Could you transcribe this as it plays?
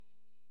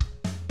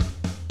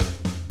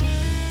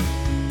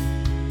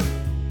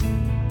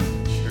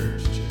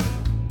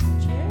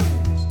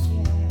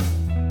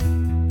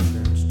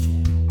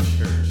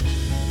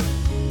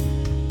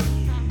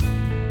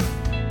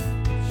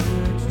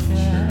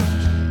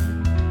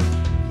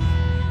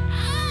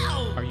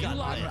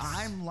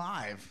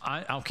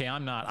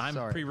I'm not. I'm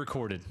Sorry.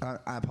 pre-recorded.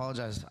 I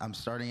apologize. I'm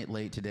starting it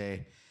late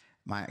today.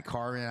 My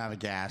car ran out of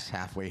gas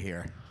halfway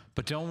here.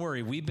 But don't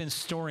worry. We've been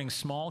storing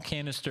small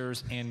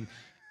canisters and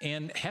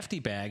hefty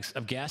bags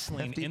of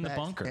gasoline in the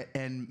bunker.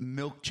 And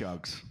milk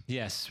jugs.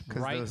 Yes,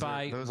 right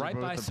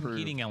by some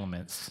heating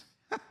elements.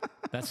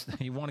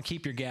 You want to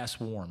keep your gas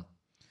warm.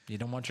 You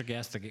don't want your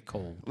gas to get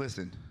cold.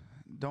 Listen,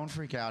 don't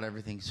freak out.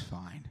 Everything's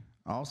fine.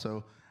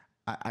 Also,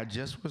 I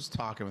just was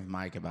talking with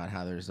Mike about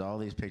how there's all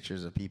these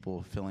pictures of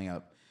people filling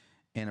up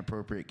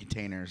inappropriate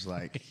containers.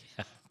 Like,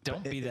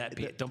 don't be those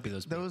people.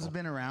 Those have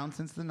been around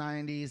since the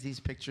 90s. These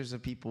pictures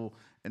of people,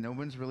 and no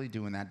one's really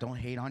doing that. Don't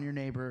hate on your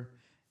neighbor.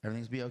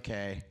 Everything's be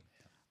okay.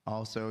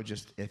 Also,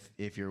 just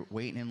if you're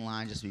waiting in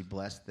line, just be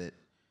blessed that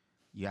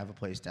you have a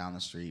place down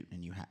the street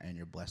and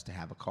you're blessed to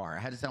have a car. I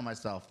had to tell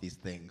myself these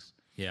things.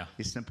 Yeah.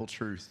 These simple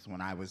truths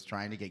when I was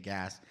trying to get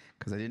gas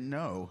because I didn't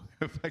know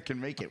if I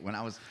can make it when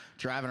I was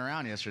driving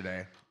around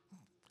yesterday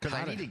because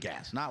I needed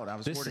gas, not what I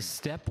was This ordering. is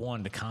step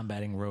one to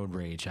combating road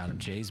rage out of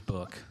Jay's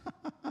book.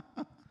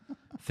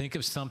 Think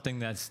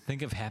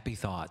of happy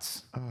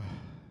thoughts.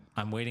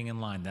 I'm waiting in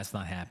line. That's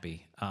not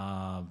happy.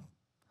 I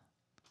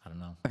don't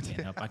know.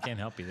 I can't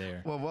help you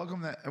there. Well,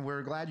 welcome.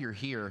 We're glad you're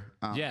here.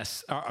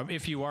 Yes,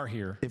 if you are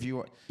here.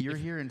 You're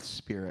here in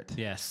spirit.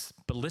 Yes,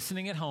 but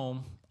listening at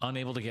home,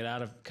 unable to get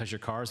out of because your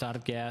car's out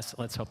of gas.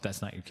 Let's hope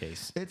that's not your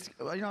case.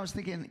 I was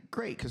thinking,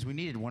 great, because we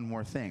needed one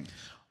more thing.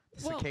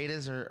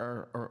 Cicadas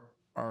are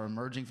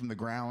emerging from the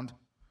ground.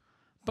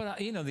 But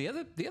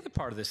the other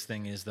part of this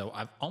thing is though,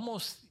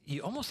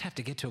 you almost have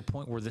to get to a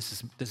point where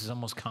this is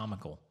almost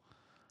comical.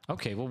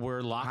 Okay, well,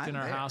 we're locked in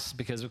our house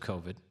because of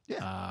COVID.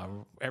 Yeah.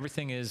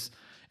 Everything is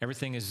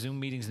Zoom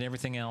meetings and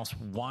everything else.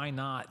 Why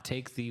not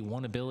take the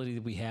one ability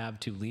that we have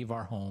to leave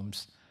our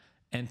homes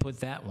and put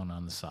that one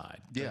on the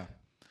side? Yeah.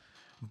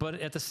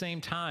 But at the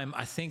same time,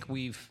 I think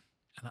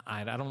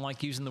I don't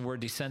like using the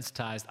word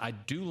desensitized. I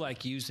do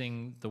like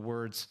using the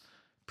words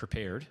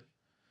prepared.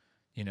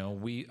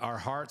 Our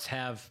hearts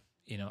have,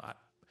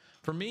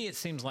 for me, it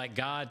seems like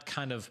God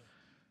kind of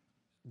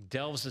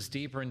delves us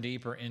deeper and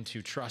deeper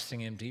into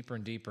trusting him, deeper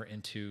and deeper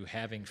into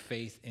having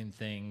faith in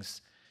things.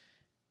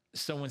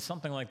 So when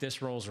something like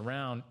this rolls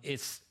around,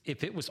 if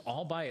it was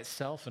all by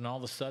itself and all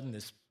of a sudden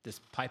this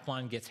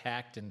pipeline gets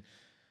hacked and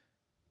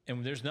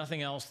there's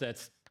nothing else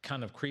that's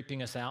kind of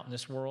creeping us out in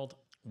this world,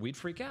 we'd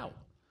freak out.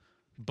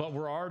 But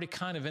we're already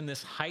kind of in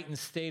this heightened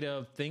state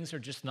of things are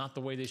just not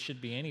the way they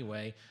should be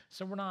anyway.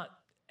 So we're not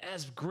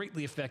as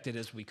greatly affected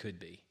as we could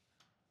be.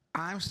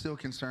 I'm still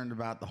concerned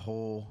about the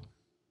whole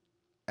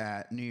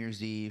at New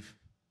Year's Eve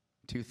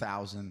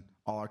 2000,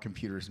 all our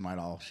computers might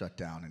all shut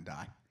down and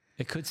die.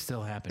 It could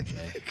still happen,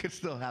 Jay. It could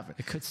still happen.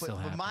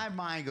 But my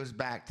mind goes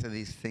back to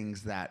these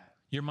things that...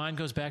 Your mind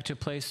goes back to a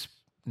place...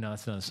 No,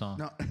 that's another song.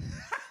 No.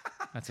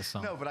 That's a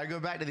song. No, but I go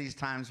back to these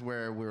times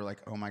where we were like,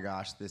 oh my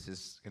gosh, this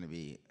is going to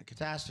be a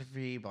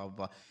catastrophe, blah,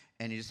 blah, blah.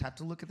 And you just have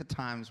to look at the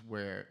times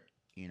where,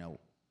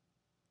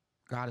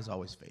 God is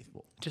always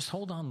faithful. Just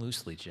hold on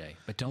loosely, Jay,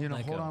 but don't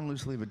let go. Hold on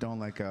loosely, but don't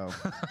let go.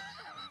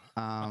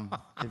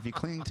 If you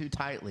cling too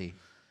tightly,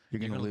 you're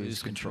going to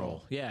lose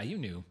control. Yeah, you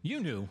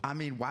knew. I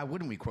mean, why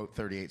wouldn't we quote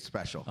 38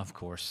 Special? Of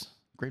course.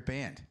 Great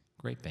band.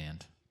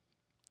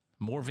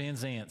 More Van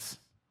Zants.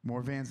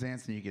 More Van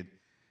Zants than you could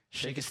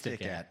shake a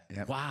stick at.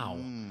 Yep. Wow.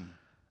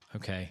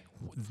 Okay.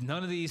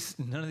 None of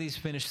these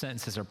finished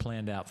sentences are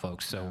planned out,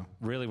 folks. So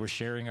really, we're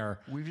sharing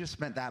We've just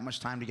spent that much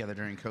time together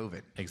during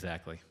COVID.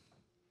 Exactly.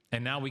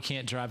 And now we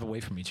can't drive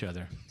away from each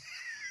other.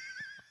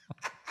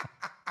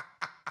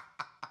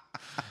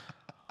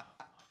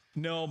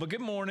 No, but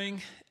good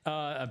morning.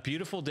 A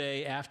beautiful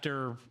day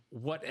after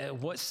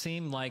what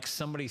seemed like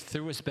somebody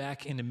threw us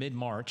back into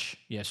mid-March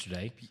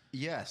yesterday.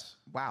 Yes.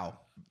 Wow.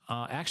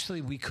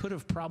 Actually, we could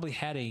have probably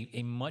had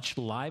a much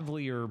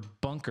livelier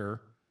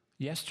bunker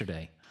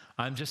yesterday.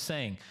 I'm just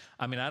saying.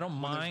 I mean, I don't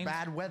mind. When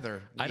there's bad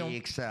weather, we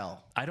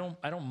excel. I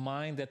don't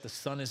mind that the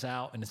sun is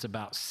out and it's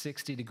about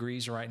 60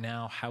 degrees right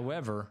now.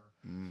 However,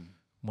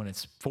 when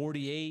it's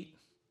 48,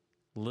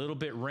 a little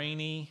bit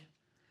rainy,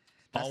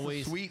 that's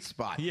always the sweet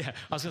spot. Yeah,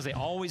 I was gonna say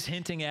always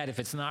hinting at if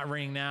it's not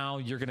raining now,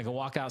 you're gonna go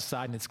walk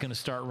outside and it's gonna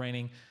start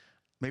raining.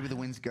 Maybe the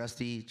wind's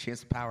gusty,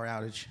 chance of power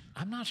outage.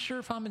 I'm not sure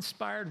if I'm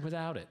inspired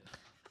without it.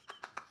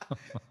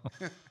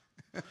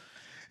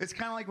 It's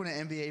kind of like when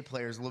an NBA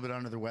player is a little bit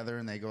under the weather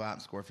and they go out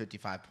and score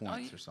 55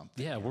 points or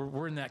something. Yeah,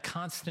 we're in that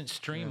constant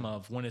stream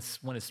of when it's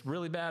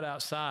really bad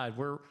outside,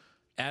 we're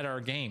at our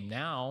game.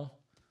 Now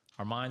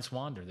our minds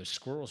wander. There's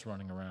squirrels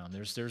running around.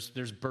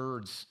 There's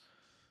birds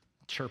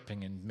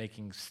chirping and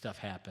making stuff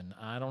happen.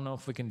 I don't know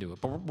if we can do it,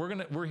 but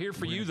we're here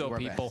for you though,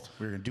 people. Best.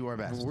 We're gonna do our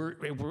best.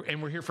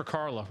 We're here for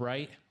Carla,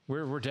 right?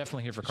 We're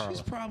definitely here for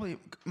Carla.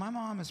 My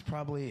mom is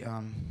probably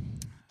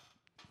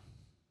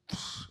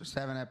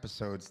 7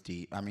 episodes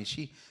deep. I mean,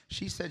 she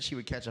said she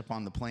would catch up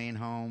on the plane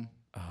home.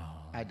 Oh.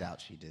 I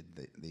doubt she did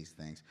these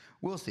things.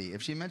 We'll see.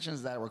 If she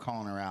mentions that we're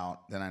calling her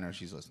out, then I know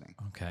she's listening.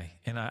 Okay.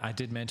 And I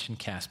did mention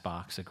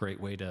CastBox, a great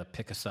way to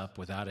pick us up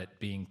without it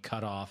being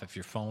cut off. If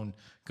your phone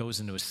goes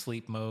into a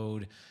sleep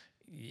mode,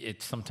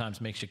 it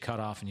sometimes makes you cut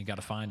off and you got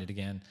to find it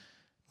again.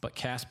 But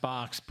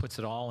Castbox puts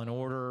it all in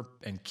order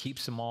and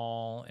keeps them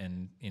all.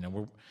 And,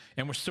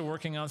 we're still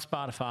working on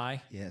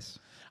Spotify. Yes.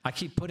 I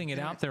keep putting it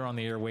out there on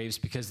the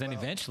airwaves because then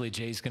eventually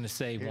Jay's going to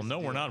say, well, no,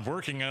 we're not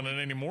working on it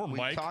anymore,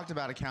 Mike. We talked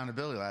about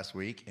accountability last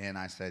week, and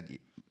I said,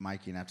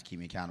 Mike, you're going to have to keep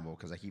me accountable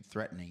because I keep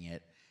threatening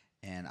it.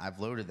 And I've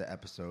loaded the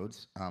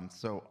episodes.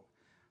 So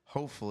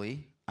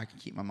hopefully I can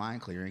keep my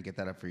mind clear and get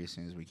that up for you as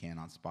soon as we can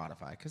on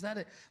Spotify. Because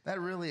that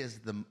really is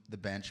the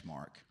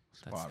benchmark,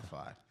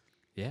 Spotify.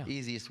 Yeah.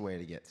 Easiest way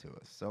to get to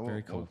us. So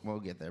Very cool. We'll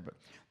get there. But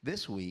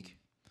this week,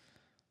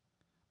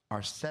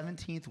 our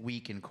 17th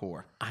week in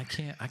C.O.R.E.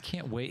 I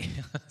can't wait.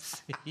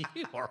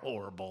 You are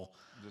horrible.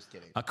 Just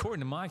kidding.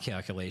 According to my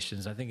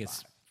calculations, I think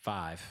it's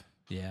 5.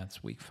 Yeah,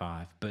 it's week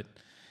 5. But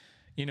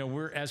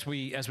we're as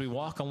we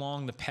walk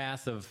along the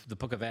path of the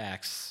book of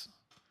Acts,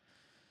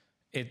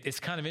 it's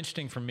kind of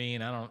interesting for me,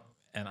 and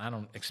I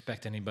don't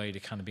expect anybody to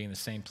kind of be in the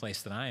same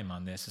place that I am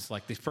on this. It's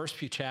like the first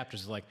few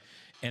chapters,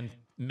 and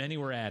many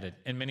were added,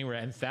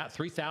 and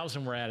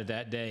 3,000 were added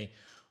that day.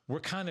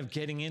 We're kind of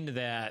getting into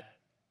that.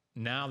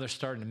 Now they're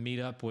starting to meet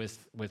up with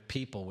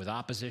people, with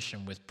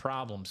opposition, with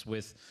problems,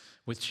 with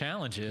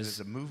challenges. It's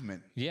a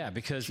movement. Yeah,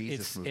 because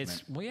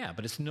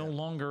but it's no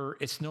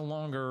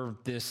longer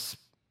this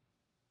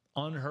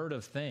unheard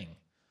of thing.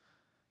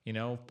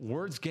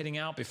 Word's getting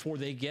out before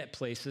they get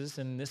places,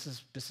 and this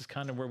is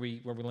kind of where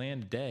we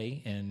land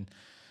today. And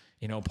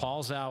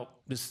Paul's out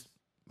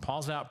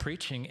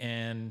preaching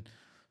and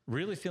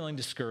really feeling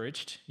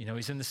discouraged.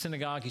 He's in the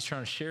synagogue, he's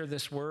trying to share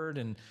this word,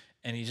 and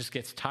he just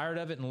gets tired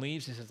of it and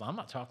leaves. He says, I'm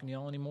not talking to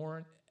y'all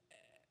anymore.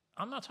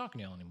 I'm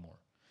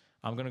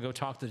going to go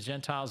talk to the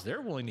Gentiles.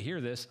 They're willing to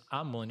hear this.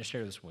 I'm willing to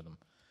share this with them.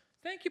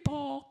 Thank you,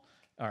 Paul.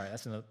 All right,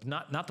 that's enough.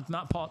 Not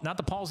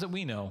the Pauls that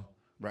we know.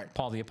 Right.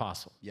 Paul the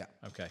Apostle. Yeah.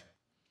 Okay.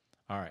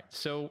 All right.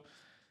 So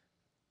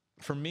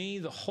for me,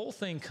 the whole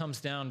thing comes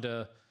down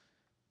to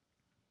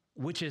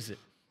which is it?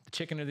 The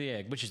chicken or the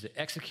egg? Which is it?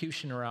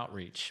 Execution or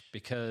outreach?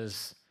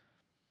 Because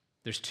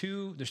there's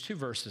two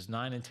verses,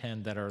 9 and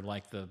 10, that are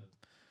like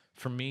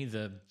for me,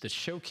 the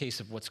showcase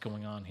of what's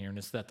going on here. And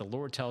it's that the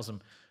Lord tells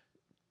them,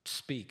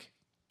 speak,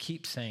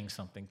 keep saying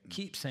something.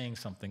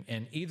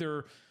 And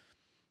either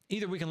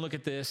we can look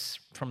at this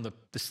from the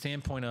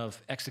standpoint of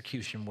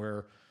execution,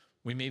 where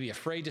we may be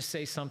afraid to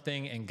say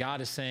something, and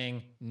God is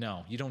saying,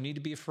 no, you don't need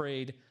to be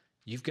afraid.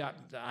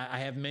 I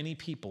have many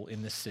people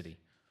in this city,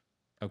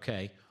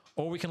 okay?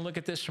 Or we can look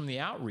at this from the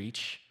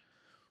outreach,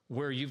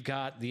 where you've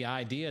got the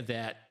idea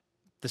that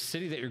the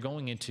city that you're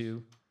going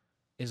into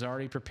is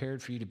already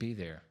prepared for you to be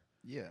there.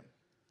 Yeah.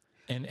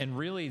 And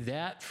really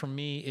that, for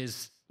me,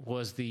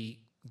 was the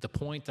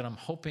point that I'm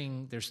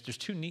hoping. There's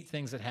 2 neat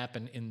things that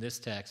happen in this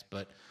text,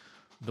 but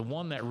the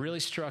one that really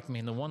struck me,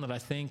 and the one that I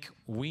think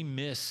we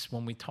miss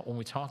when we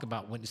talk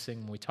about witnessing,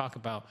 when we talk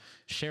about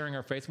sharing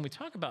our faith, when we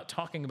talk about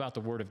talking about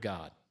the Word of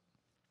God,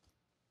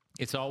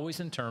 it's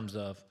always in terms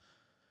of,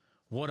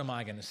 what am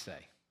I going to say?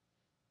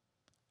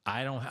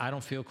 I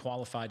don't feel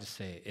qualified to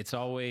say it. It's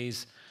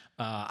always,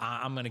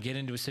 I'm going to get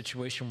into a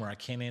situation where I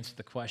can't answer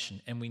the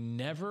question. And we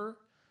never,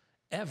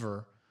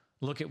 ever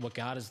look at what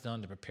God has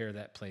done to prepare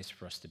that place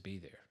for us to be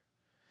there.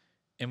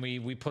 And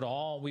we put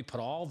all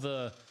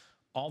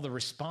the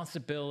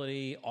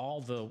responsibility,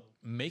 all the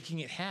making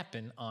it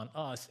happen on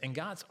us, and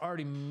God's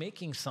already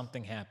making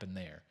something happen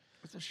there.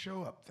 It's a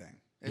show up thing,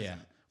 isn't it?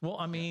 Well,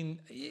 I mean,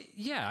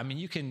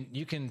 you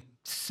can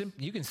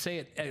say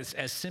it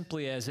as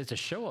simply as it's a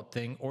show up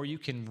thing, or you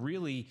can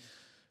really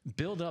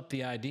build up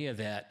the idea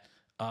that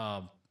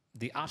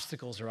the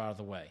obstacles are out of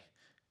the way.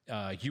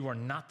 You are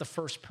not the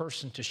first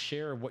person to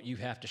share what you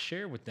have to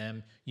share with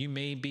them. You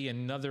may be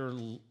another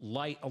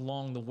light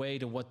along the way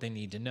to what they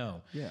need to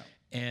know. Yeah.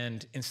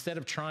 And instead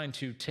of trying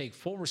to take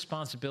full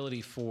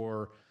responsibility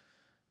for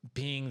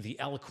being the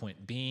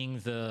eloquent, being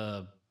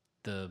the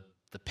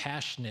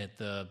passionate,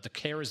 the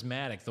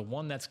charismatic, the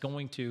one that's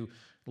going to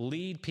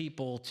lead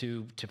people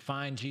to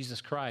find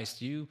Jesus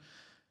Christ, you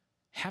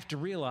have to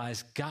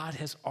realize God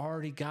has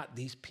already got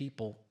these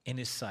people in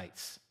his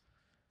sights.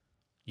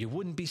 You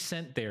wouldn't be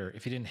sent there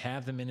if you didn't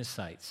have them in his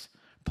sights.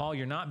 Paul,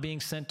 you're not being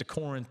sent to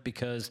Corinth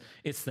because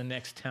it's the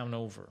next town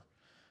over.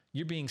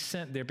 You're being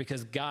sent there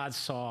because God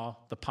saw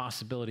the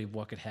possibility of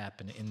what could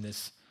happen in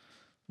this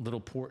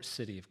little port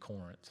city of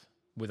Corinth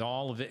with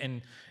all of it.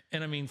 And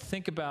I mean,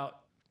 think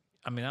about,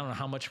 I don't know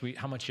how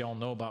much y'all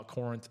know about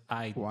Corinth.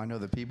 I know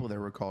the people that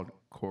were called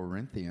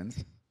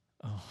Corinthians.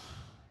 Oh,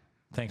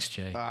 thanks,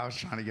 Jay. I was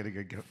trying to get a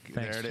good go.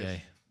 Thanks, there it Jay.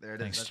 is. There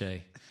it thanks, is.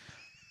 Jay.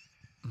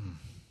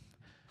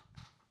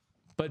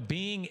 But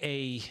being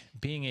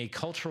a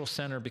cultural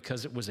center,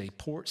 because it was a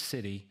port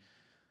city,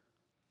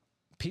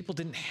 people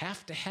didn't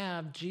have to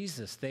have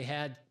Jesus. They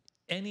had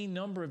any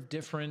number of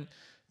different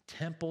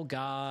temple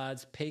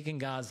gods, pagan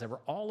gods that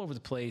were all over the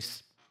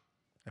place.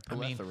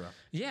 Plethora.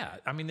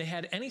 They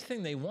had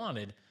anything they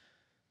wanted.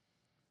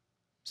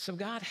 So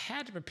God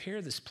had to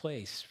prepare this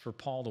place for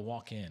Paul to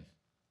walk in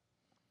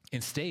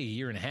and stay a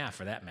year and a half,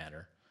 for that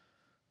matter.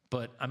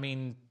 But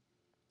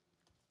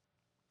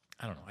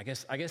I don't know.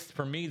 I guess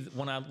for me,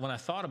 when I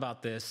thought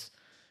about this,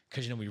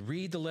 because we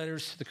read the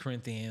letters to the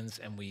Corinthians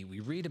and we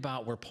read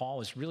about where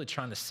Paul is really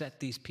trying to set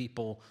these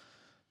people,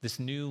 this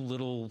new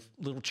little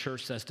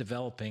church that's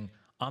developing,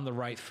 on the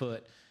right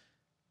foot.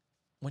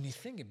 When you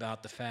think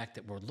about the fact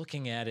that we're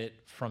looking at it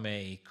from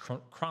a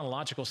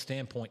chronological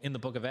standpoint in the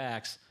book of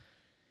Acts,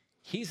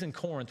 he's in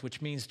Corinth,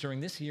 which means during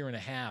this year and a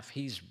half,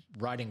 he's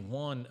writing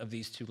one of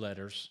these two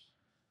letters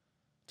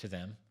to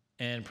them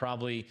and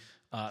probably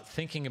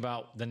thinking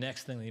about the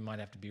next thing that he might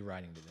have to be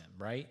writing to them,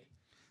 right?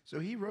 So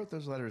he wrote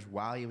those letters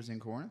while he was in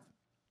Corinth?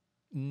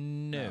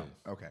 No.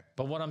 Okay.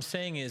 But what I'm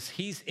saying is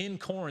he's in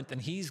Corinth and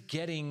he's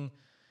getting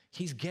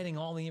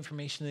all the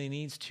information that he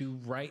needs to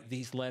write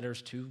these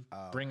letters to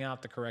bring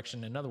out the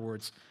correction. In other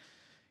words,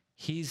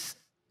 I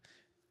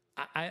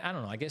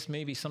don't know. I guess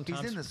maybe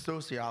sometimes he's in the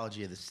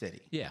sociology of the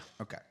city. Yeah.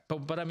 Okay.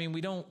 But I mean, we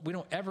don't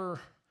ever,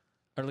 or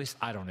at least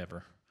I don't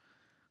ever.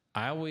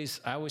 I always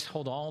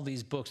hold all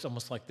these books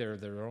almost like they're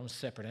their own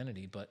separate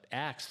entity. But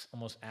Acts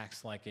almost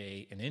acts like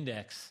an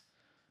index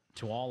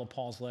to all of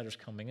Paul's letters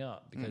coming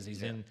up, because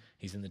he's in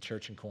the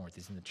church in Corinth,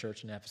 he's in the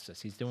church in Ephesus,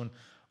 he's doing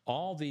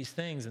all these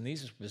things, and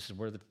this is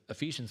where the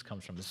Ephesians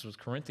comes from. This is where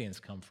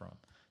Corinthians come from.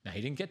 Now, he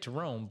didn't get to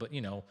Rome, but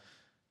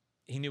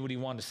he knew what he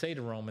wanted to say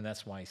to Rome, and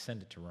that's why he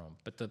sent it to Rome.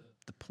 But the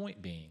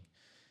point being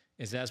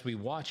is, as we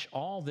watch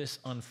all this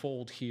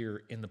unfold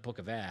here in the book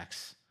of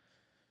Acts,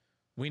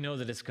 we know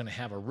that it's going to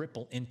have a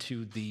ripple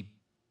into the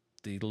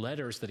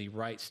letters that he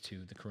writes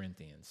to the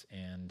Corinthians.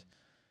 And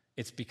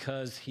it's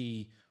because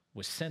he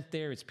was sent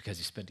there. It's because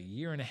he spent a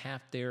year and a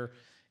half there.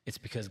 It's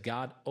because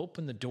God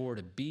opened the door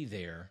to be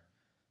there,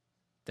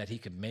 that he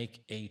could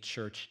make a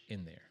church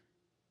in there,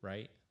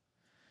 right?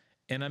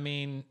 And I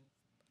mean,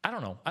 I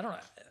don't know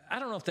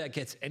if that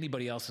gets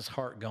anybody else's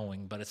heart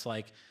going, but it's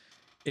like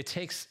it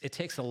takes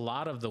a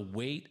lot of the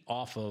weight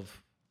off of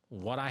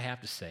what I have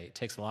to say. It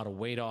takes a lot of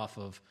weight off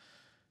of,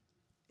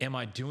 am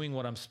I doing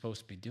what I'm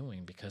supposed to be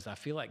doing? Because I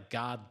feel like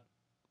God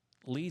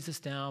leads us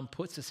down,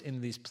 puts us into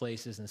these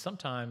places, and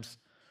sometimes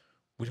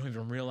we don't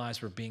even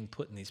realize we're being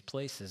put in these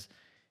places,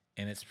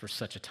 and it's for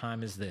such a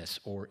time as this,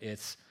 or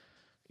it's,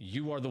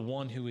 you are the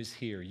one who is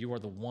here. You are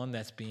the one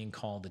that's being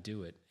called to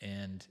do it.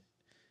 And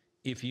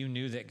if you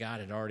knew that God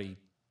had already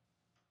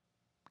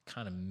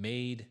kind of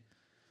made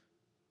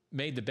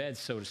the bed,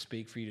 so to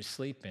speak, for you to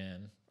sleep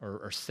in,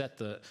 or set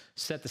the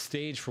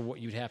stage for what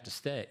you'd have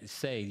to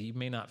say, you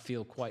may not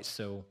feel quite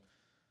so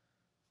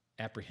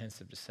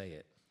apprehensive to say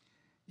it.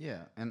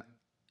 Yeah, and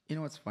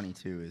what's funny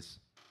too is,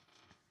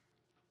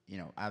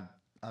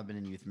 I've been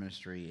in youth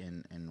ministry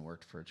and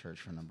worked for a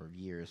church for a number of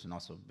years, and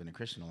also been a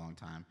Christian a long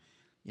time.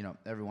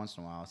 Every once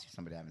in a while, I'll see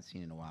somebody I haven't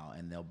seen in a while,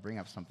 and they'll bring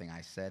up something I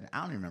said.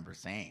 I don't even remember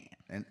saying it.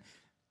 And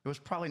it was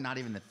probably not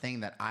even the thing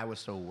that I was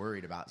so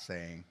worried about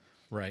saying.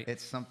 Right.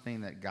 It's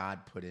something that God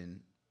put in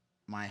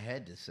my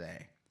head to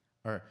say.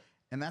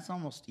 And that's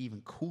almost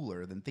even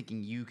cooler than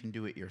thinking you can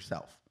do it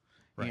yourself.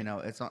 Right.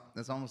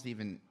 It's almost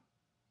even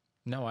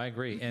No, I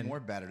agree. And more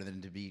better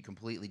than to be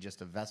completely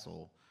just a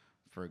vessel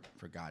for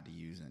God to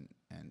use,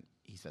 and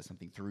he says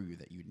something through you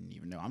that you didn't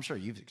even know. I'm sure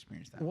you've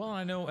experienced that. Well,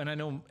 I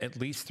know at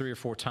least 3 or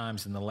 4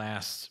 times in the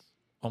last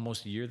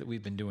almost year that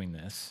we've been doing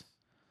this,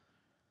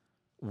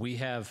 we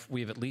have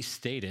at least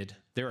stated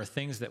there are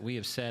things that we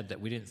have said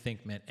that we didn't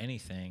think meant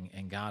anything,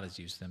 and God has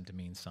used them to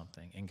mean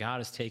something. And God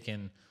has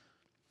taken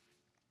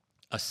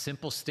a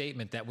simple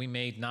statement that we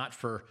made, not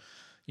for,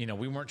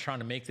 we weren't trying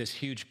to make this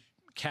huge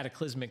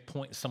cataclysmic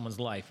point in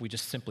someone's life. We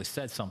just simply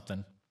said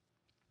something,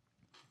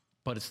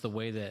 but it's the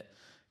way that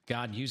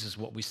God uses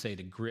what we say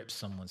to grip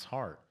someone's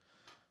heart.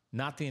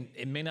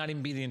 It may not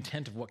even be the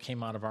intent of what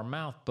came out of our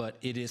mouth, but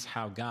it is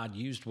how God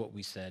used what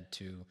we said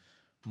to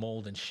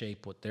mold and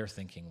shape what their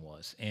thinking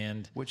was.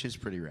 And which is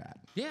pretty rad.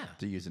 Yeah.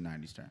 To use a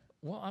 90s term.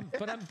 Well, I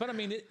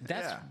mean,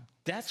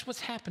 that's what's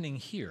happening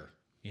here.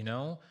 I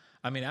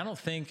mean, I don't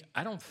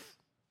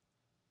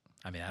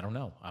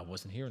know. I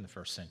wasn't here in the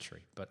first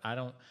century, but I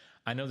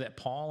know that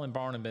Paul and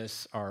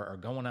Barnabas are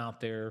going out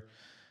there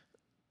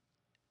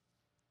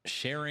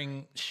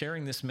sharing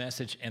this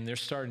message, and they're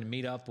starting to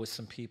meet up with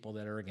some people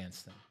that are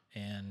against them.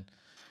 And,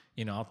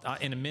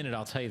 in a minute,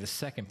 I'll tell you the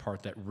second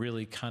part that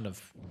really kind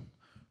of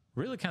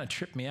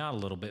tripped me out a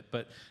little bit,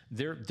 but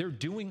they're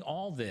doing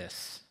all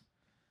this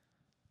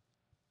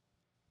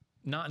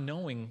not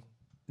knowing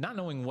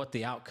what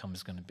the outcome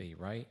is going to be,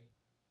 right?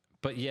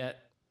 But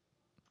yet,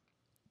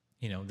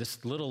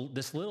 this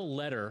little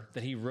letter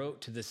that he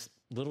wrote to this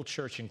little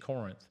church in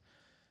Corinth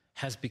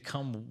has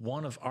become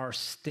one of our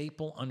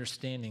staple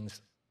understandings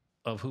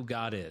of who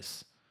God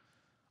is,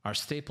 our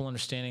staple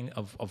understanding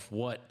of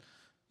what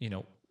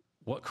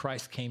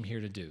Christ came here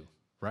to do,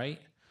 right?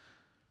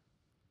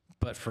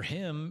 But for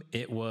him,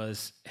 it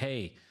was,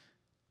 hey,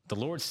 the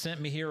Lord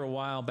sent me here a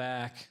while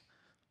back.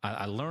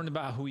 I learned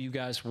about who you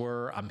guys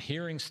were. I'm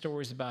hearing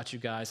stories about you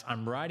guys.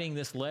 I'm writing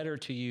this letter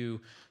to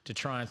you to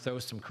try and throw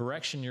some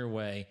correction your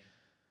way.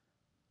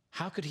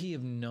 How could he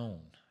have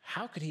known?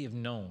 How could he have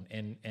known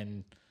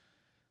and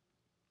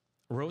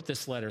wrote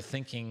this letter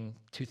thinking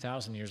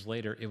 2,000 years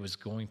later it was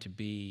going to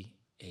be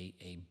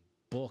a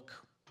book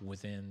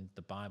within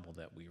the Bible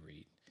that we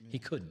read. He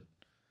couldn't.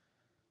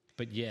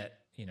 But yet,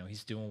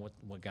 he's doing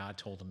what God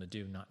told him to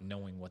do, not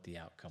knowing what the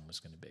outcome was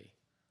going to be.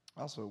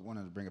 I also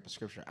wanted to bring up a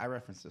scripture. I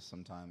reference this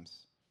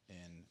sometimes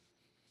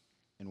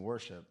in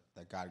worship,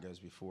 that God goes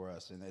before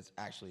us, and it's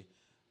actually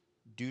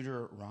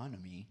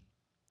Deuteronomy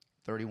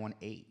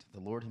 31:8. The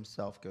Lord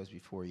himself goes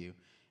before you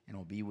and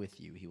will be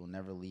with you. He will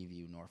never leave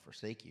you nor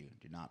forsake you.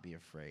 Do not be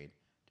afraid.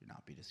 Do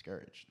not be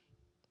discouraged.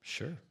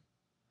 Sure.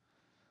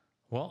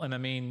 Well, and I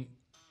mean,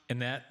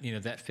 and that,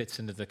 that fits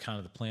into the kind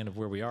of the plan of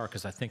where we are,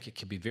 because I think it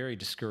can be very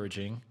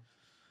discouraging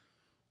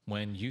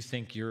when you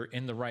think you're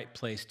in the right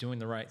place, doing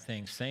the right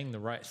thing, saying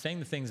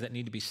the things that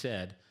need to be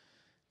said.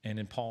 And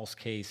in Paul's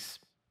case,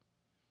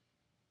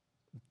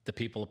 the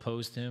people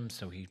opposed him,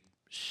 so he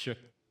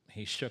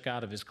shook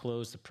out of his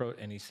clothes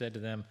and he said to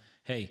them,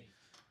 "Hey,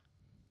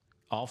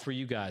 all for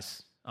you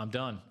guys. I'm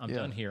done. I'm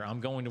done here. I'm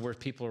going to where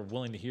people are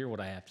willing to hear what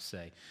I have to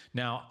say."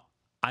 Now,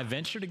 I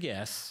venture to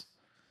guess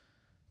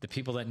the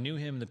people that knew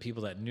him, the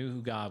people that knew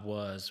who God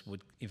was,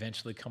 would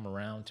eventually come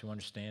around to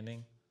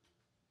understanding.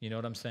 You know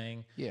what I'm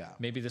saying? Yeah.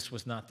 Maybe this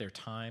was not their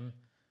time,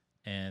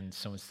 and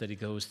so instead he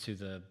goes to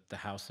the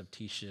house of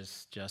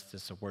Titius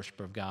Justus, a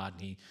worshiper of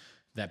God, and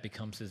that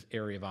becomes his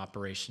area of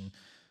operation.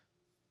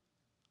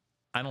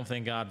 I don't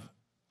think God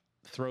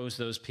throws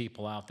those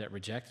people out that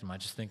reject him. I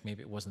just think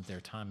maybe it wasn't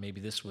their time.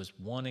 Maybe this was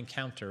one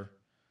encounter,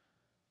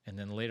 and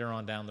then later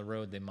on down the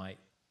road they might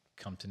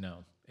come to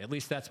know. At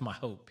least that's my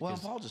hope. Well,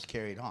 Paul just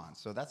carried on,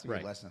 so that's a good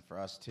Right. lesson for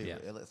us too. Yeah.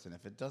 Listen,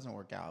 if it doesn't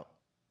work out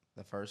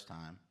the first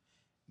time,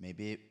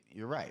 maybe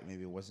you're right.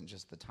 Maybe it wasn't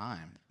just the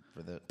time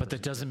for the. But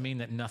that doesn't mean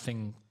that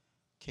nothing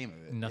came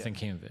of it. Nothing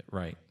came of it.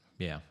 Right.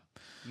 Yeah.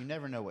 You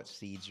never know what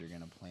seeds you're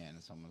going to plant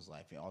in someone's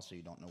life. Also,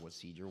 you don't know what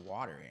seed you're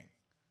watering.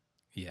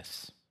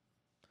 Yes.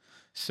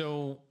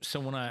 So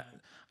when I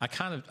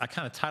kind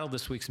of titled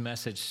this week's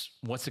message,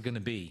 "What's it going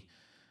to be?"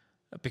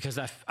 Because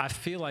I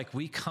feel like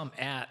we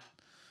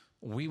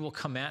will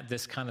come at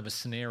this kind of a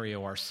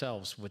scenario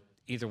ourselves with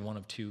either one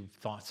of two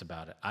thoughts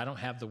about it. I don't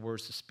have the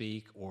words to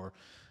speak, or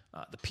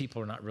the people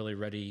are not really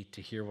ready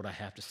to hear what I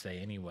have to say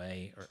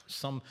anyway, or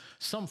some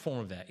form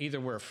of that.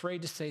 Either we're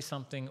afraid to say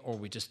something, or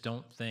we just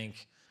don't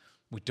think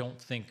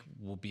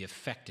we'll be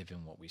effective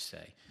in what we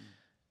say.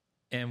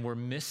 And we're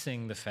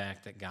missing the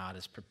fact that God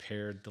has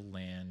prepared the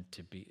land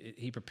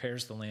he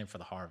prepares the land for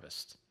the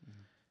harvest.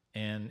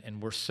 Mm-hmm.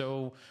 And we're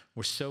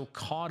so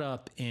caught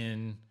up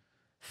in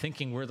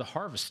thinking we're the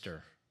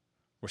harvester.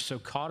 We're so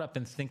caught up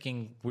in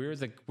thinking we're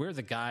the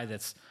guy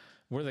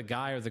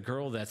or the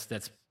girl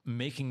that's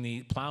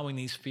plowing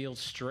these fields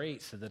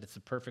straight so that it's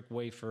the perfect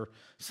way for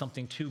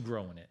something to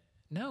grow in it.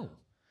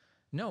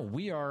 No,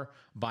 we are,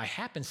 by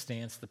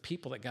happenstance, the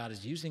people that God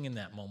is using in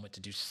that moment to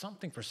do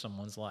something for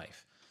someone's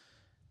life.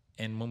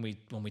 And when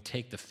we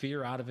take the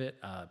fear out of it,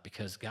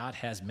 because God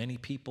has many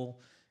people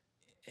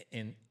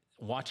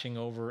watching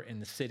over in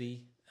the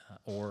city,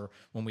 or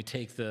when we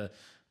take the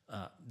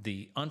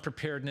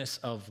unpreparedness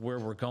of where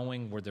we're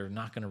going, where they're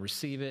not going to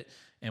receive it,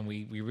 and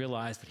we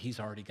realize that he's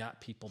already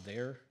got people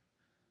there,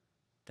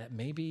 that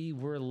maybe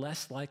we're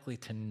less likely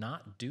to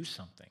not do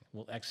something,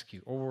 we'll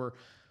execute, or we're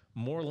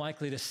more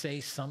likely to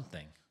say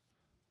something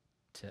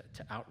to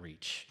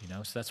outreach,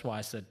 So that's why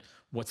I said,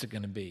 what's it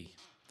going to be?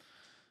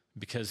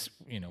 Because,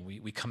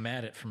 we come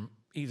at it from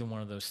either one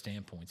of those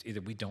standpoints.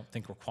 Either we don't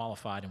think we're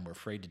qualified and we're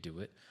afraid to do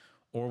it,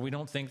 or we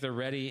don't think they're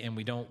ready and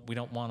we don't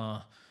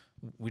want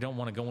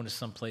to go into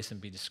some place and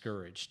be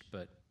discouraged.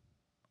 But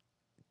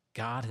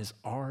God has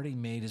already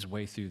made his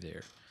way through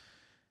there.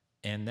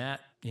 And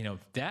that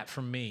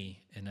for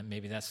me, and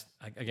maybe that's,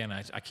 again,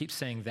 I keep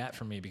saying that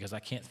for me because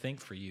I can't think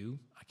for you.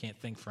 I can't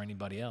think for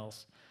anybody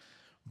else.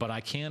 But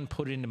I can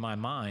put into my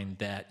mind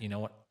that,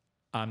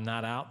 I'm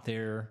not out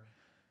there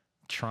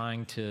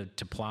trying to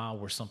plow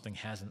where something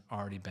hasn't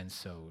already been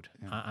sowed.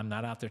 Yeah. I'm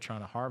not out there trying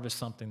to harvest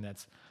something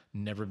that's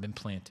never been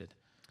planted.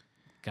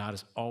 God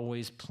is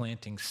always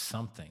planting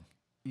something.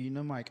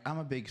 Mike, I'm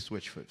a big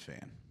SwitchFoot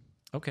fan.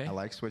 Okay. I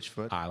like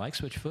SwitchFoot. I like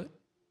SwitchFoot.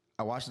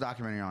 I watched a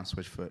documentary on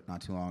SwitchFoot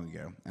not too long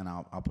ago, and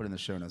I'll put it in the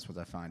show notes once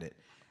I find it.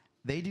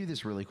 They do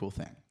this really cool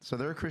thing. So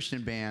they're a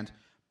Christian band,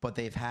 but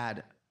they've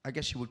had, I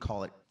guess you would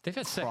call it, they've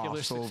had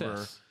secular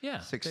success.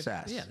 Yeah.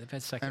 Success. They've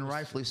had secular. And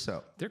rightfully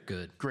so. They're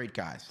good. Great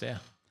guys. Yeah.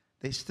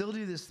 They still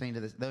do this thing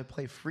they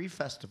play free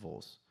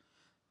festivals.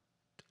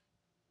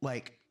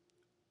 Like,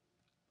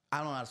 I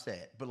don't know how to say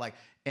it, but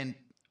and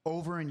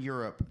over in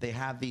Europe, they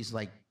have these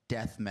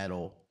death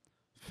metal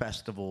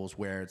festivals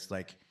where it's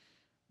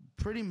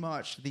pretty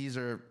much these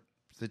are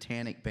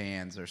satanic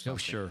bands or something.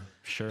 Oh,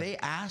 sure. They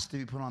ask to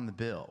be put on the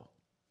bill,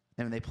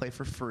 and they play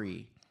for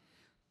free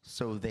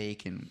so they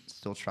can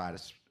still try to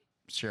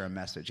share a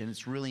message. And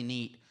it's really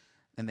neat.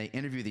 And they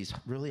interview these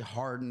really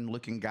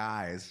hardened-looking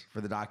guys for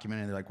the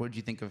documentary. And they're like, "What did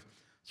you think of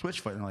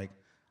SwitchFoot?" And they're like,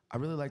 "I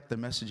really like the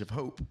message of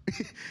hope."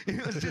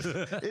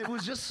 it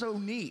was just so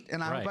neat.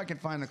 And I hope I can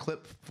find a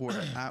clip for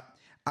it.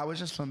 I was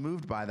just so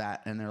moved by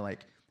that. And they're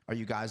like, "Are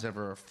you guys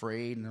ever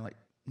afraid?" And they're like,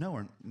 "No,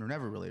 we're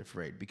never really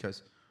afraid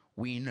because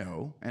we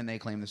know, and they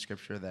claim the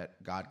scripture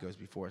that God goes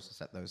before us to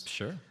set those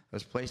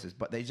places.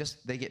 But they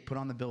get put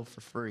on the bill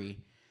for free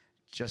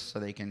just so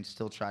they can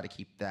still try to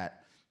keep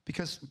that,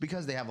 because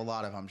they have a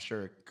lot of, I'm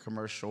sure,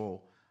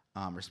 commercial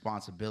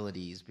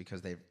responsibilities,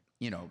 because they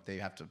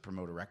have to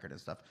promote a record and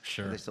stuff.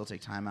 Sure. But they still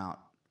take time out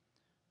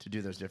to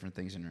do those different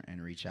things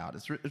and reach out.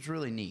 It's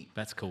really neat.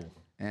 That's cool.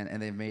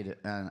 And they've made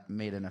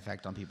an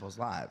effect on people's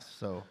lives.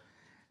 So.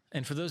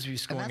 And for those of you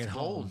scoring at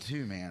home, gold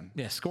too, man.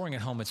 Yeah, scoring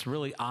at home. It's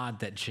really odd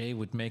that Jay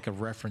would make a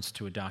reference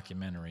to a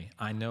documentary.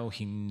 I know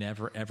he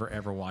never,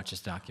 ever watches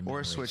documentaries.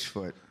 Or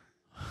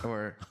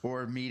SwitchFoot,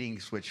 or meeting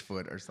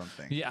SwitchFoot or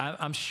something. Yeah,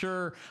 I'm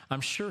sure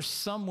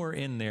somewhere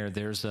in there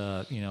there's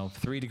a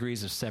 3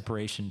 degrees of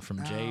separation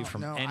from Jay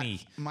from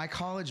any. My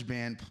college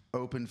band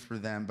opened for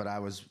them, but I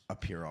was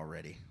up here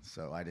already,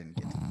 so I didn't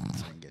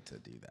get to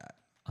do that.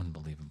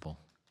 Unbelievable.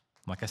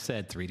 Like I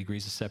said, 3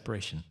 degrees of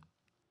separation.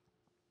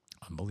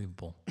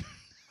 Unbelievable.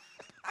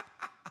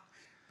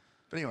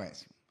 But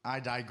anyways, I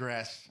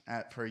digress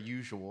per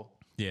usual.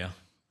 Yeah,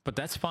 but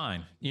that's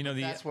fine.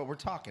 That's what we're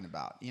talking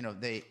about.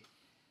 They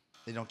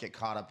don't get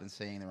caught up in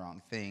saying the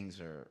wrong things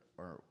or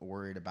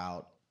worried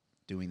about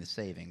doing the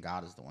saving.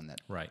 God is the one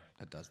that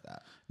does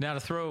that. Now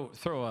to throw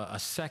a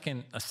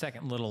second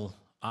little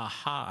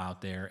aha out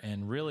there,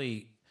 and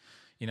really,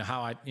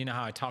 how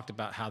I talked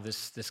about how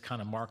this kind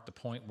of marked the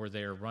point where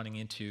they're running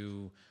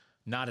into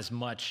not as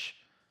much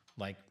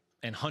like.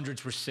 And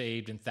hundreds were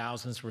saved, and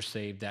thousands were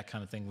saved. That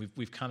kind of thing.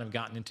 We've kind of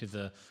gotten into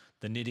the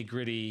nitty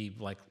gritty,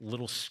 like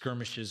little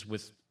skirmishes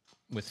with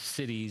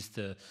cities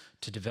to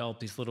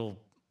develop these little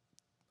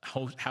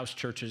house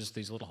churches,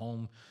 these little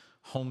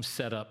home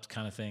setups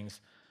kind of things.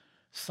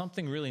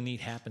 Something really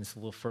neat happens a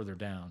little further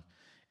down.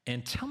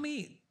 And tell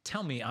me,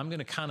 I'm going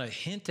to kind of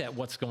hint at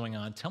what's going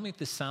on. Tell me if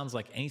this sounds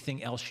like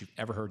anything else you've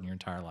ever heard in your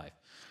entire life.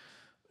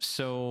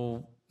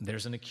 So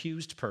there's an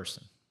accused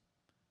person.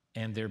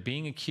 And they're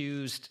being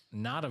accused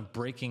not of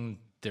breaking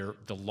the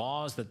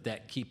laws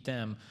that keep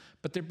them,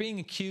 but they're being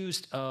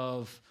accused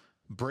of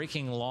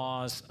breaking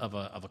laws of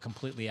a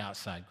completely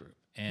outside group.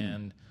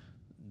 And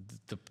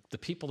the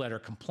people that are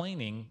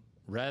complaining,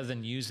 rather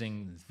than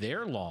using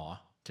their law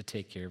to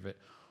take care of it,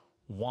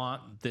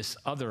 want this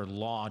other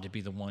law to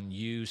be the one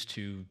used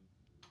to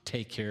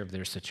take care of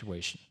their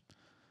situation.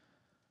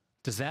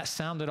 Does that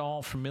sound at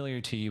all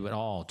familiar to you at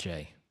all,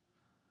 Jay?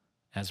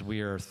 As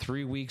we are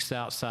 3 weeks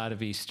outside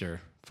of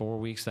Easter, 4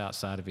 weeks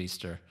outside of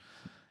Easter,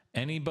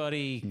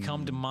 anybody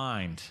come to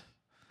mind?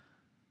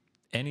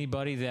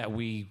 Anybody that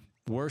we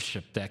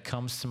worship that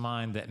comes to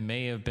mind that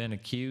may have been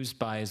accused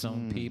by his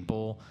own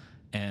people,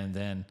 and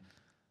then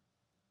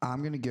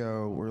I'm gonna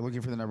go. We're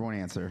looking for the number one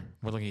answer.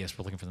 We're looking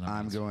for the number.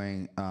 I'm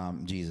going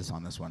Jesus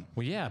on this one.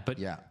 Well,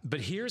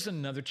 but here's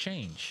another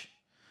change,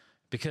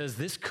 because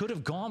this could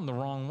have gone the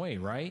wrong way,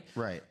 right?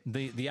 Right.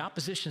 The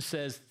opposition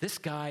says this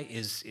guy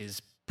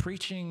is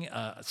preaching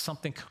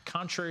something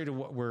contrary to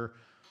what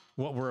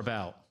we're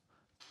about.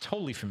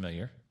 Totally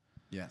familiar.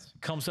 Yes.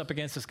 Comes up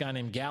against this guy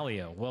named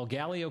Gallio. Well,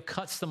 Gallio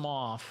cuts them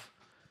off,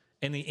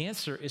 and the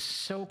answer is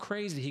so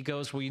crazy. He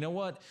goes, well, you know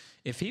what?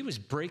 If he was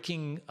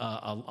breaking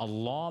a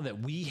law that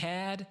we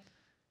had,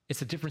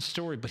 it's a different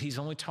story, but he's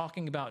only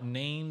talking about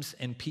names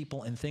and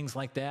people and things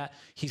like that.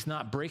 He's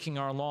not breaking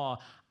our law.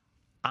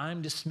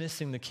 I'm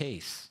dismissing the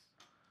case.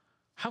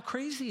 How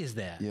crazy is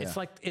that? Yeah.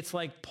 It's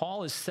like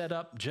Paul is set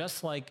up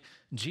just like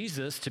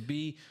Jesus to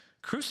be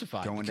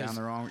crucified. Down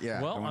the wrong,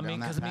 Well,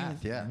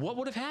 what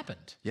would have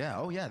happened? Yeah.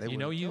 Oh, yeah. They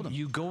would have killed him.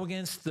 You go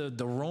against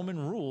the Roman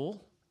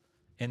rule.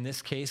 In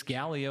this case,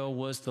 Gallio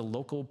was the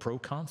local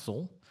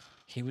proconsul.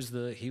 He was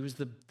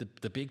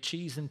the big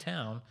cheese in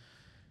town.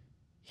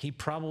 He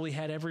probably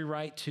had every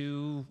right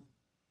to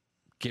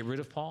get rid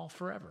of Paul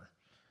forever.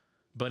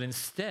 But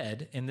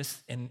instead,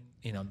 it's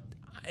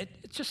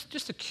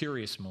just a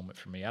curious moment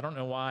for me. I don't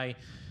know why,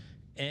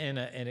 and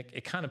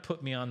it kind of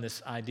put me on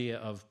this idea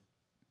of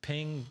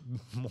paying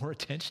more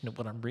attention to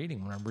what I'm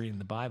reading when I'm reading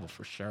the Bible,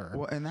 for sure.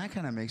 Well, and that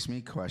kind of makes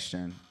me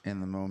question in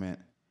the moment,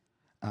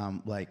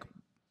 like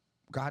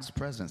God's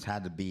presence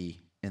had to be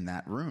in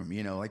that room.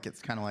 Like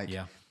it's kind of like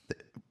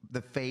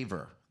the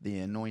favor, the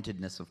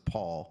anointedness of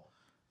Paul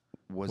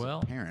was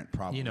apparent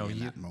probably in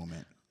that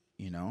moment.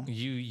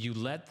 You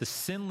let the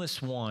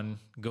sinless one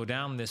go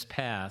down this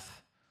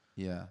path,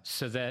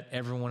 so that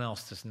everyone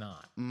else does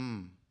not.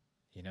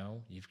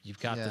 You've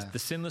got the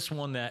sinless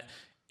one that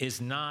is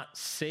not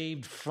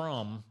saved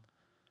from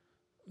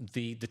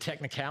the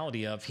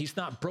technicality of he's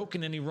not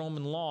broken any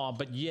Roman law,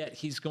 but yet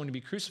he's going to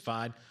be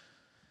crucified.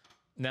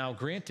 Now,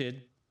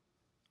 granted,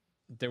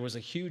 there was a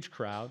huge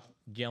crowd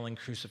yelling,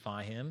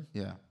 "Crucify him!"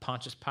 Yeah.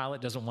 Pontius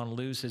Pilate doesn't want to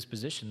lose his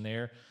position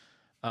there.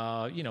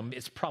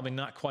 It's probably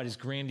not quite as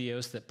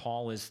grandiose that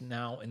Paul is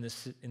now in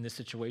this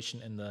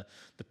situation, and the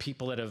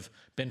people that have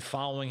been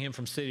following him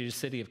from city to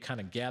city have kind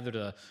of gathered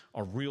a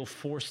real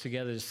force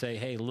together to say,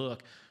 "Hey,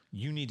 look,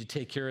 you need to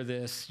take care of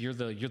this. You're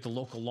the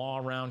local law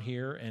around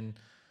here." And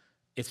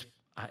it's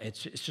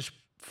just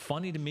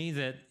funny to me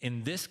that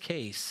in this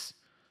case,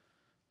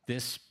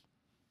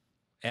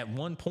 at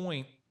one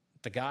point,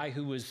 the guy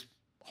who was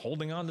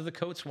holding on to the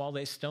coats while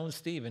they stoned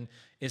Stephen,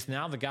 is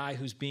now the guy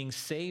who's being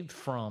saved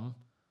from,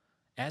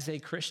 as a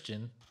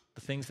Christian,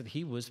 the things that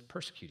he was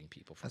persecuting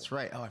people for. That's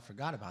right. Oh, I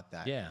forgot about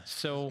that. Yeah.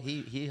 So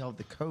he held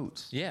the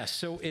coats. yeah.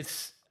 So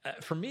it's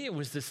for me, it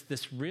was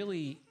this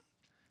really,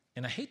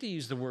 and I hate to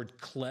use the word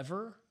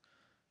clever,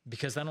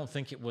 because I don't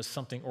think it was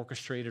something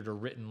orchestrated or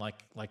written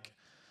like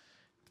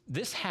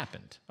this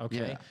happened. Okay.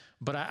 Yeah.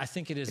 But I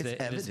think it is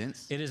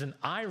evidence. It is an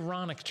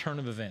ironic turn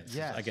of events.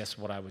 Yes. I guess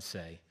what I would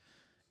say.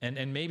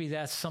 And maybe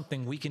that's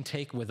something we can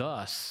take with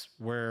us,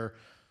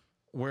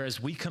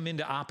 whereas we come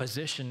into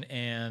opposition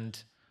and,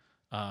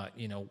 and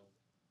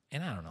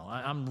I don't know,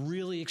 I'm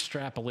really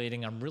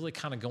extrapolating. I'm really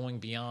kind of going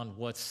beyond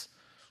what's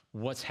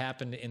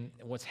happened and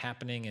what's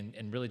happening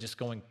and really just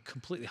going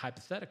completely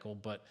hypothetical.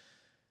 But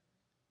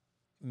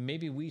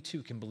maybe we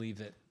too can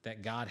believe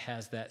that God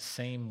has that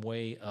same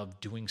way of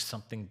doing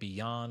something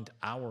beyond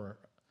our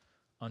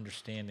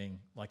understanding,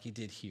 like he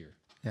did here.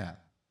 Yeah.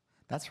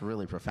 That's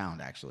really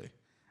profound, actually.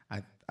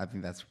 I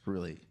think that's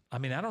really. I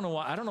mean, I don't know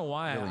why. I don't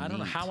know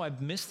neat. how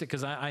I've missed it,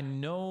 because I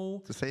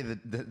know To say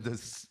to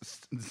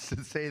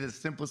say the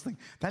simplest thing,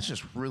 that's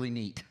just really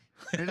neat.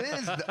 It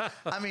is.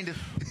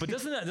 But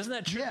doesn't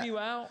that trip Yeah. you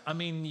out? I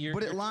mean,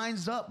 But it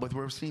lines up with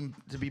where we seem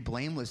to be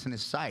blameless in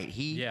his sight.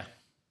 He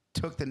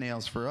took the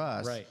nails for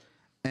us. Right.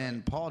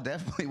 And Paul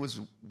definitely was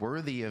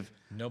worthy of.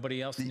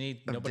 nobody else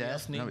need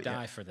death.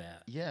 die for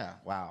that. Yeah.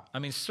 Wow. I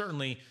mean,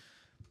 certainly.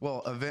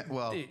 Well,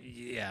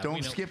 Yeah.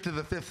 don't skip to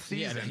the 5th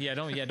season.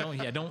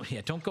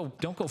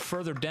 Don't go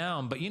further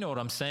down. But you know what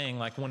I'm saying?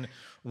 Like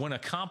when a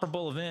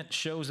comparable event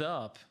shows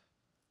up,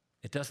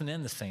 it doesn't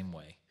end the same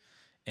way.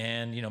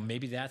 And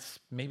maybe that's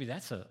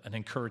an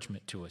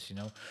encouragement to us.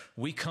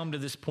 We come to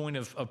this point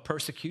of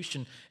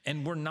persecution,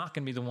 and we're not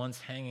going to be the ones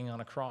hanging on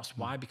a cross.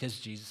 Why? Because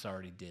Jesus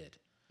already did.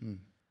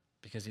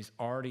 Because he's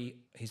already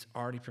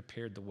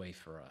prepared the way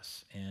for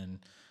us.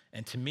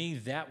 And to me,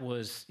 that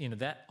was,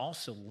 that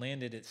also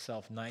landed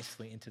itself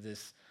nicely into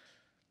this,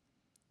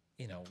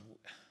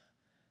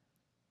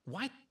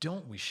 why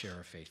don't we share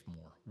our faith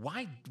more?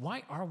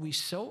 Why are we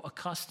so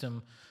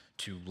accustomed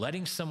to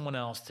letting someone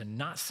else, to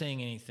not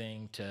saying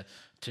anything,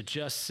 to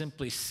just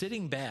simply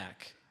sitting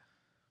back,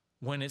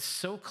 when it's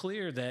so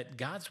clear that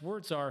God's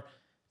words are,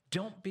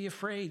 don't be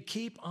afraid,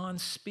 keep on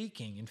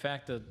speaking. In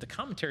fact, the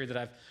commentary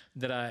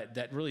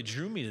that really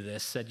drew me to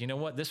this said, you know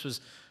what, this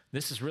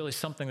is really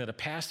something that a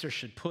pastor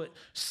should put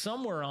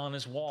somewhere on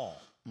his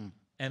wall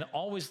and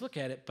always look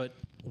at it. But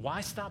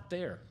why stop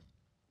there?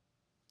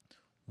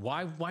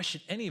 Why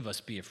should any of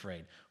us be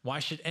afraid? Why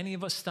should any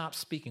of us stop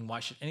speaking? Why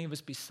should any of us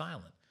be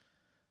silent?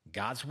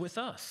 God's with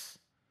us.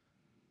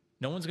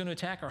 No one's going to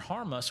attack or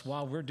harm us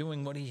while we're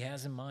doing what he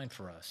has in mind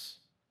for us.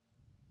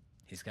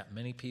 He's got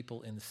many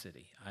people in the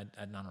city. I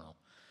don't know.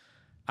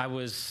 I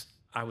was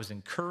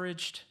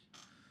encouraged.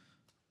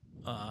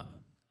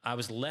 I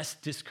was less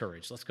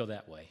discouraged. Let's go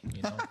that way,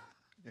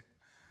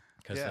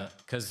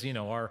 because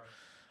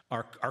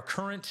our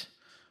current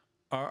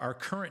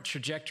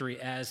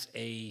trajectory as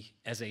a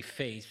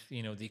faith,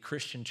 the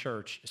Christian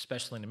church,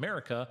 especially in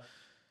America,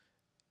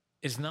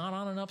 is not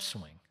on an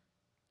upswing,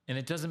 and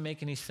it doesn't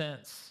make any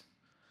sense.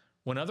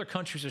 When other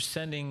countries are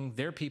sending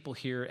their people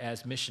here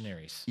as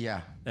missionaries,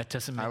 that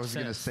doesn't make sense. I was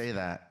going to say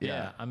that.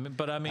 Yeah. I've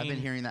been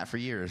hearing that for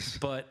years.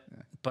 But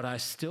I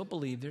still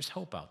believe there's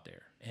hope out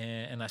there,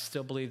 and I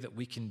still believe that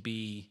we can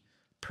be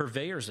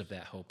purveyors of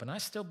that hope. And I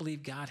still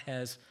believe God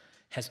has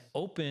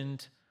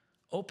opened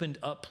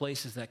up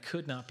places that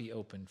could not be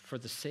opened for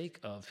the sake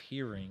of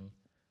hearing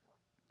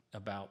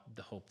about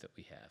the hope that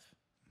we have.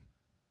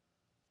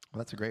 Well,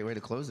 that's a great way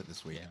to close it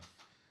this week. Yeah.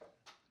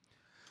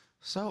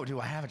 So, do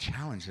I have a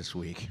challenge this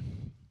week?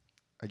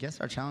 I guess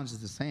our challenge is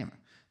the same.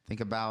 Think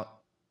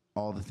about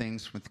all the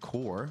things with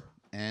C.O.R.E.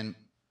 and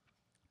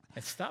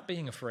stop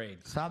being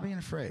afraid. Stop being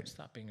afraid.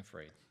 Stop being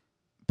afraid.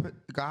 Put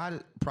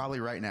God probably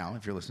right now,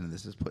 if you're listening to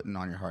this, is putting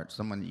on your heart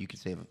someone that you could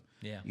save.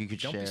 Yeah. You could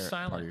Don't share be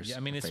silent. part of your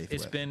I mean, faith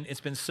it's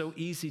been so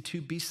easy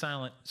to be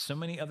silent so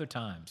many other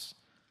times,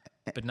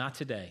 but not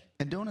today.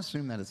 And don't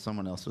assume that it's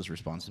someone else's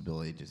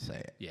responsibility to say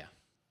it. Yeah.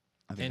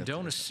 And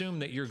don't assume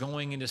that you're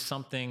going into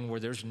something where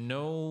there's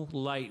no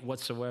light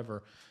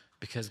whatsoever,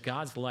 because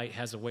God's light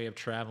has a way of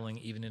traveling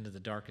even into the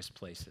darkest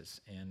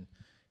places. And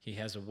he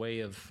has a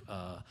way of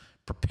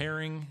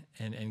preparing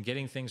and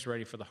getting things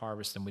ready for the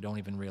harvest, and we don't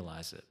even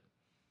realize it.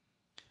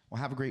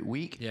 Well, have a great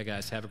week. Yeah,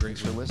 guys, have a great week.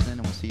 Thanks for listening,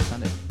 and we'll see you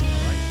Sunday.